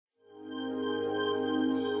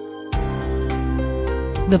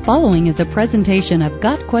The following is a presentation of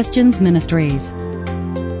Got Questions Ministries.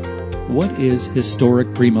 What is historic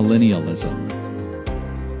premillennialism?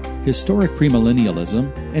 Historic premillennialism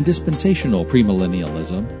and dispensational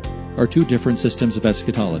premillennialism are two different systems of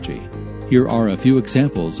eschatology. Here are a few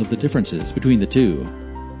examples of the differences between the two.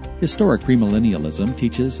 Historic premillennialism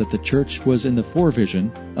teaches that the church was in the forevision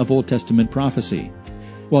of Old Testament prophecy,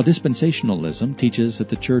 while dispensationalism teaches that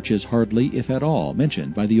the church is hardly, if at all,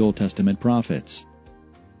 mentioned by the Old Testament prophets.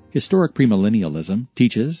 Historic premillennialism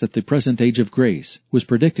teaches that the present age of grace was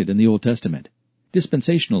predicted in the Old Testament.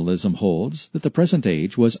 Dispensationalism holds that the present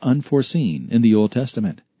age was unforeseen in the Old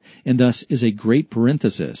Testament, and thus is a great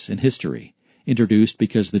parenthesis in history, introduced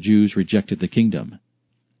because the Jews rejected the kingdom.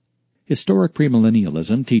 Historic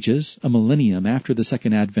premillennialism teaches a millennium after the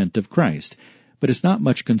second advent of Christ, but is not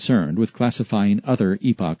much concerned with classifying other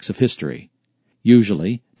epochs of history.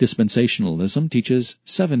 Usually, dispensationalism teaches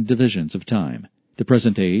 7 divisions of time. The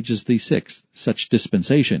present age is the 6th such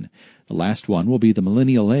dispensation. The last one will be the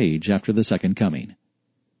millennial age after the second coming.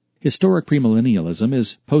 Historic premillennialism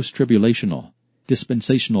is post-tribulational.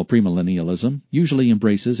 Dispensational premillennialism usually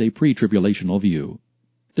embraces a pre-tribulational view.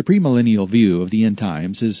 The premillennial view of the end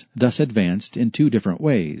times is thus advanced in 2 different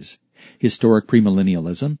ways: historic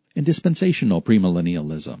premillennialism and dispensational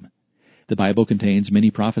premillennialism. The Bible contains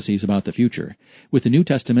many prophecies about the future, with the New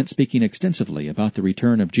Testament speaking extensively about the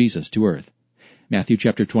return of Jesus to earth. Matthew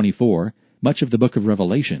chapter 24, much of the book of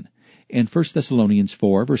Revelation, and 1 Thessalonians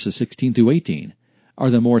 4 verses 16 through 18 are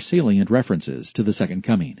the more salient references to the second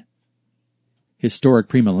coming. Historic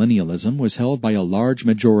premillennialism was held by a large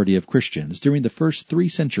majority of Christians during the first 3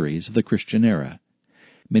 centuries of the Christian era.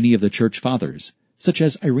 Many of the church fathers, such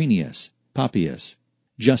as Irenaeus, Papias,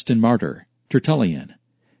 Justin Martyr, Tertullian,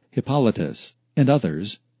 Hippolytus, and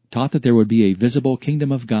others, taught that there would be a visible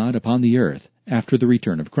kingdom of God upon the earth after the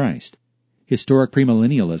return of Christ. Historic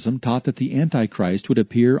premillennialism taught that the Antichrist would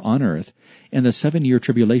appear on earth and the 7-year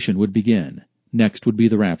tribulation would begin. Next would be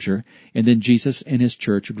the rapture, and then Jesus and his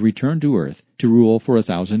church would return to earth to rule for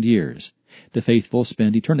 1,000 years. The faithful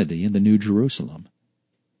spend eternity in the New Jerusalem.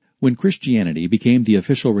 When Christianity became the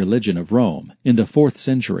official religion of Rome in the 4th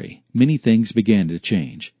century, many things began to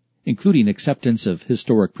change, including acceptance of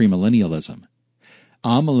historic premillennialism.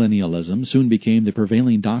 Amillennialism soon became the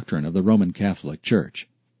prevailing doctrine of the Roman Catholic Church.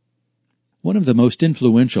 One of the most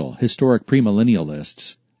influential historic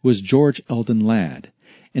premillennialists was George Eldon Ladd,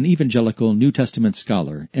 an evangelical New Testament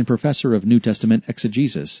scholar and professor of New Testament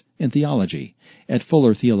exegesis and theology at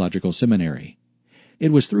Fuller Theological Seminary.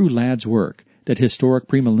 It was through Ladd's work that historic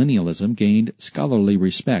premillennialism gained scholarly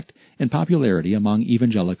respect and popularity among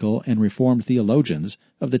evangelical and Reformed theologians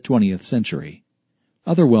of the 20th century.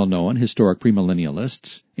 Other well-known historic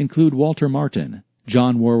premillennialists include Walter Martin,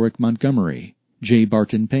 John Warwick Montgomery, J.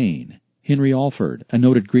 Barton Payne, Henry Alford, a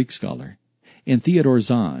noted Greek scholar, and Theodor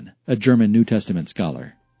Zahn, a German New Testament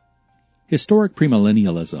scholar. Historic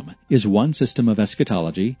premillennialism is one system of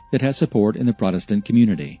eschatology that has support in the Protestant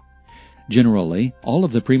community. Generally, all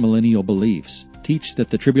of the premillennial beliefs teach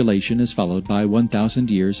that the tribulation is followed by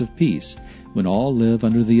 1,000 years of peace, when all live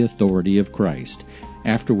under the authority of Christ.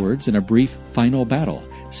 Afterwards, in a brief final battle,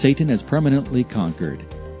 Satan is permanently conquered.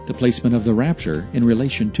 The placement of the rapture in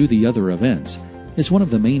relation to the other events is one of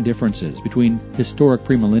the main differences between historic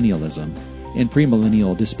premillennialism and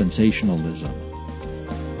premillennial dispensationalism.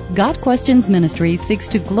 Got Questions Ministry seeks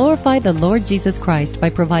to glorify the Lord Jesus Christ by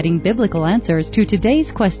providing biblical answers to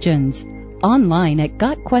today's questions. Online at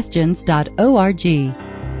gotquestions.org.